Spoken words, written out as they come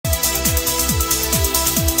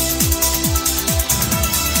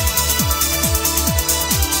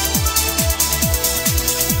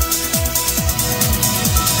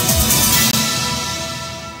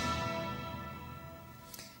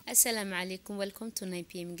Assalamu alaikum, welcome to 9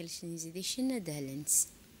 p.m. English News Edition, Netherlands.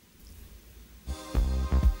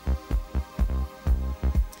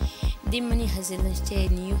 The money has launched a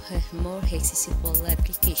new, more accessible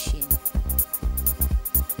application.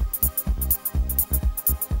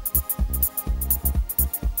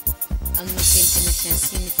 Almost international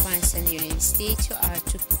senior France and United States are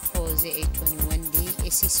to propose a 21-day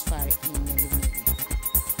ceasefire in Lebanon.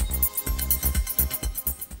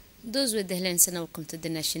 Those were the headlines, and welcome to the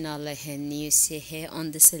national news here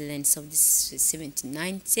on the lens of the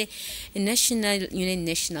 79th United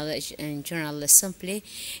National General Assembly.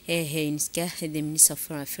 The Minister of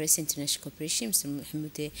Foreign Affairs and International Cooperation, Mr.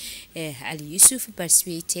 Mohamed Ali Yusuf,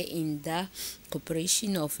 participated in the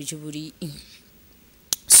cooperation of Djibouti.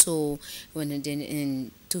 So, when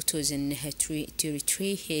in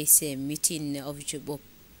 2023, his meeting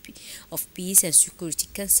of Peace and Security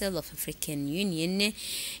Council of African Union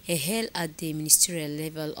held at the ministerial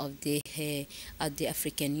level of the at the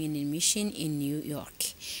African Union mission in New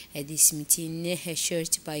York. This meeting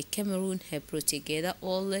chaired by Cameroon brought together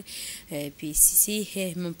all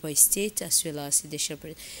PCC member states as well as the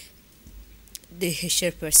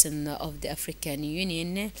chairperson of the African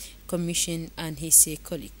Union Commission and his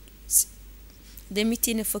colleagues. The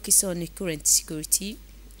meeting focused on current security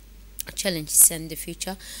challenges and the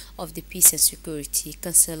future of the Peace and Security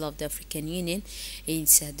Council of the African Union. In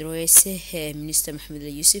its address, Minister Mohamed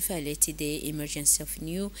Ali Yusuf highlighted the emergence of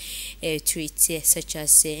new threats such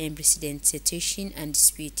as unprecedented and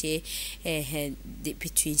dispute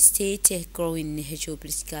between states, growing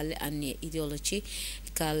geopolitical and ideological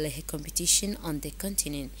competition on the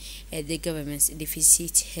continent, the government's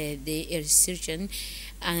deficit, the resurgence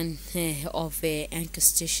and of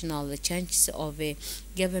unconstitutional changes of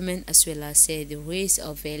government, as well as the rise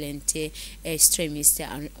of violent extremist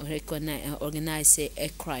and organized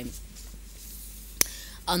crime.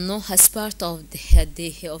 And as part of the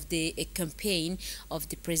campaign of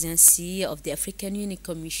the presidency of the African Union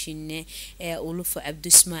Commission, Olof Abdou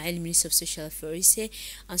Ismail, Minister of Social Affairs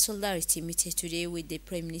and Solidarity, met today with the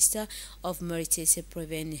Prime Minister of Mauritius,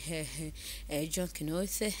 President John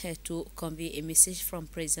Kenneth, to convey a message from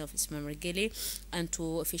President Ismail Margeli and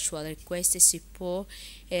to official request support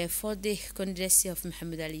for the candidacy of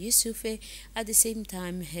Mohamed Ali Yusuf. At the same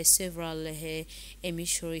time, several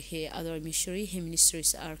other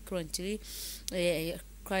ministries are currently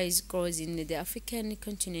cries grows in the African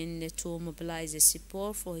continent to mobilize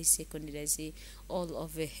support for his candidacy. All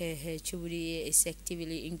of Djibouti is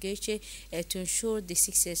actively engaged to ensure the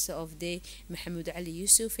success of the Mohamed Ali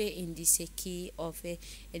Yusuf in this key of the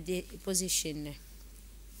position.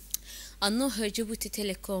 And now Djibouti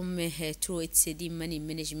Telecom, through its money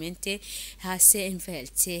management, has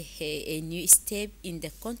unveiled a new step in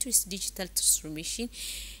the country's digital transformation.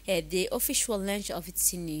 The official launch of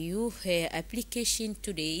its new application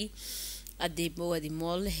today at the Boadi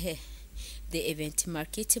Mall. The event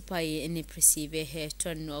marked by an impressive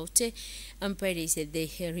turnout and praised the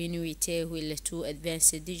renewed will to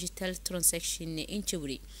advance digital transaction in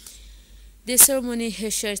Djibouti. The ceremony,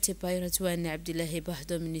 chaired by Radwan Abdullahi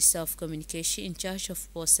Bahdo, Minister of Communication in charge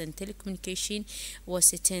of Post and Telecommunication,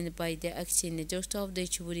 was attended by the acting director of the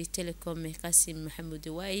Djibouti Telecom, Qasim Mohamed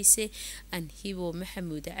Waise, and Hibo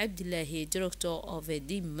Mohamed Abdullahi, director of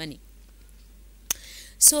the money.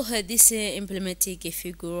 So this implementing a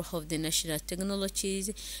figure of the national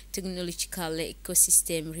technological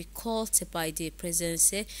ecosystem recalled by the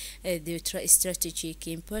presence the strategic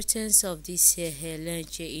importance of this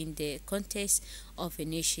launch in the context of a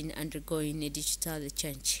nation undergoing a digital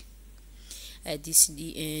change. This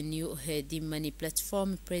new money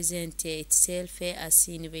platform presents itself as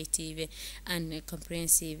innovative and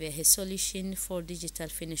comprehensive solution for digital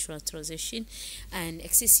financial transaction and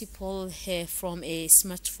accessible from a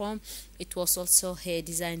smartphone. It was also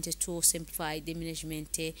designed to simplify the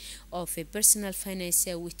management of personal finance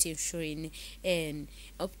with ensuring an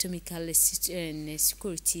optimal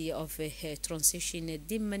security of transaction.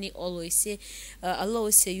 The money always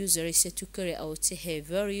allows users to carry out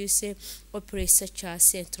various operations such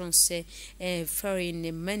as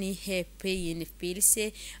transferring money, paying bills,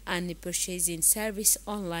 and purchasing service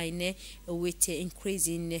online with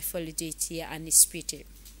increasing validity and speed.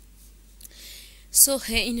 So,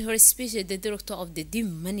 in her speech, the director of the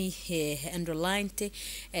DIM Money underlined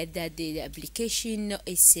that the application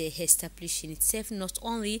is establishing itself not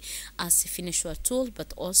only as a financial tool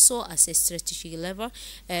but also as a strategic lever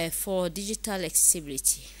for digital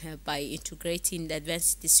accessibility by integrating the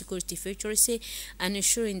advanced security features and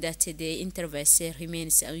ensuring that the interface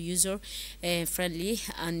remains user friendly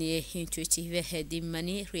and intuitive. DIM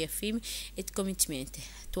Money reaffirmed its commitment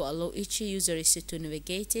to allow each user to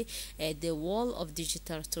navigate the wall of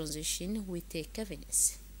digital transition with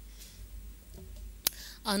confidence.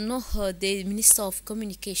 And the Minister of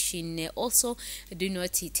Communication also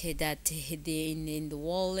denoted that in the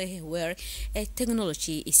world where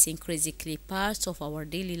technology is increasingly part of our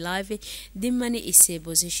daily life, the money is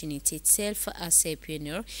positioning itself as a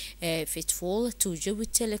pioneer, faithful to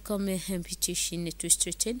Djibouti Telecom competition to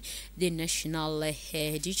strengthen the national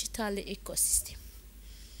digital ecosystem.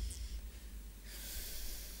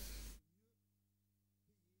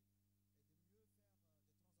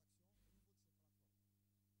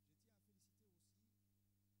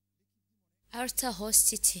 Arta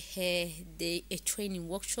hosted a training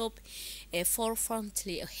workshop for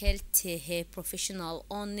frontally health professional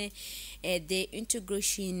on the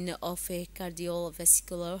integration of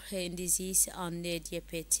cardiovascular disease and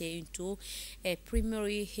diabetes into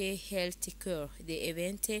primary health care. The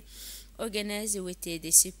event organized with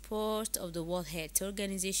the support of the World Health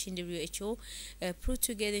Organization (WHO) brought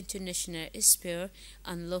together international experts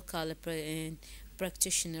and local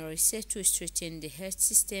practitioners to strengthen the health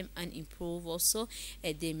system and improve also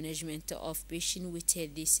the management of patients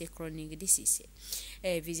with this chronic disease.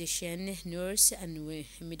 Physician, nurse, and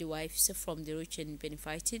midwives from the region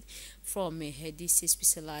benefited from this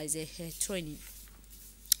specialized training.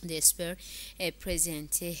 The expert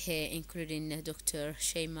present including Dr.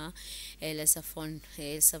 Sheima Savoni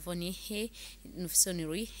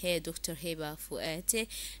Nufsoniri, Dr. Heba Fuate,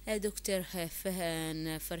 Dr.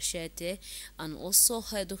 Fahan Farshat, and also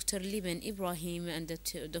Dr. Liban Ibrahim and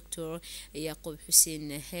Dr. Yaqub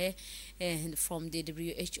Hussein from the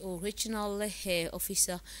WHO regional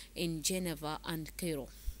officer in Geneva and Cairo.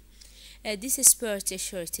 This expert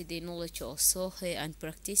shared the knowledge also and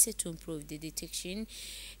practice to improve the detection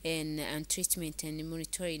and treatment and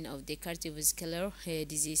monitoring of the cardiovascular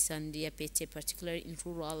disease and diabetes, particularly in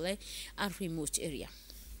rural and remote area.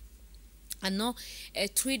 And now, a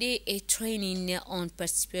 3-day training on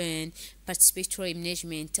participatory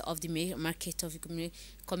management of the market of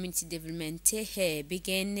community development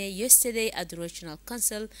began yesterday at the Regional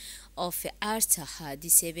Council of Arta.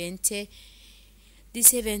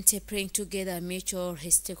 This event brings together major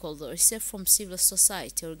stakeholders from civil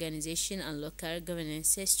society, organization, and local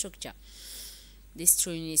governance structure. This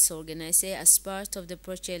training is organized as part of the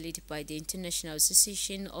project led by the International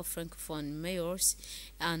Association of Francophone Mayors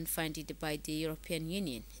and funded by the European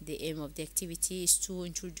Union. The aim of the activity is to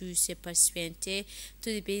introduce participants to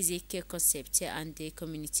the basic concept and the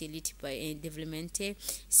community-led by development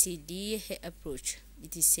CD approach.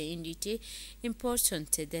 It is indeed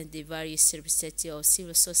important that the various representatives of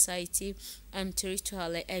civil society and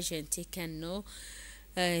territorial agents can know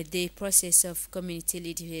the process of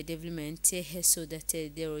community-led development so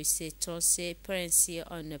that there is a transparency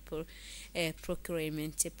on the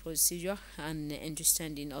procurement procedure and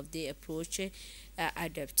understanding of the approach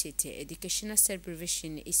adopted. Educational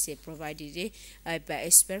supervision is provided by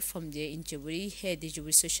experts from the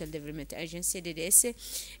Djibouti Social Development Agency (DDS),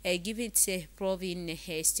 giving its proven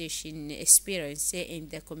station experience in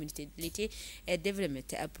the community-led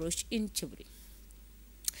development approach in Djibouti.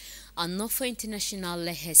 And not for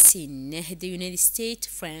international scene, the United States,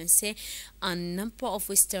 France, and a number of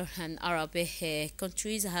Western and Arab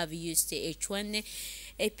countries have used the H1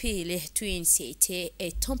 appeal to initiate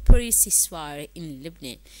a temporary ceasefire in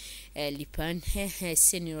Lebanon. Lipan,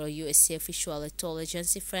 senior U.S. official told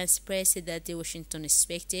Agence France Press that Washington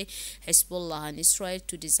expected Hezbollah and Israel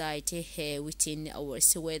to decide within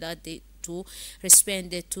hours whether to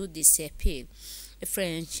respond to this appeal.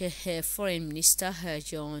 French Foreign Minister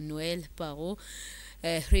Jean-Noël Barrot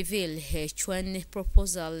revealed one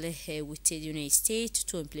proposal with the United States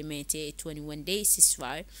to implement a 21-day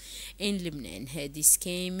ceasefire in Lebanon. This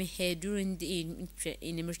came during the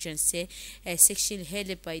emergency section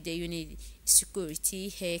held by the United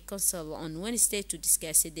Security Council on Wednesday to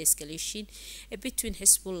discuss the escalation between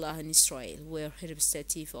Hezbollah and Israel, where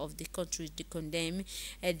representatives of the countries condemn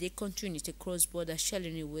the continued cross-border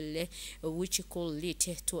challenge which could lead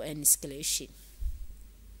to an escalation.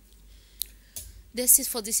 That's it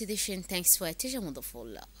for this edition. Thanks for attention.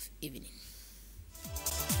 Wonderful evening.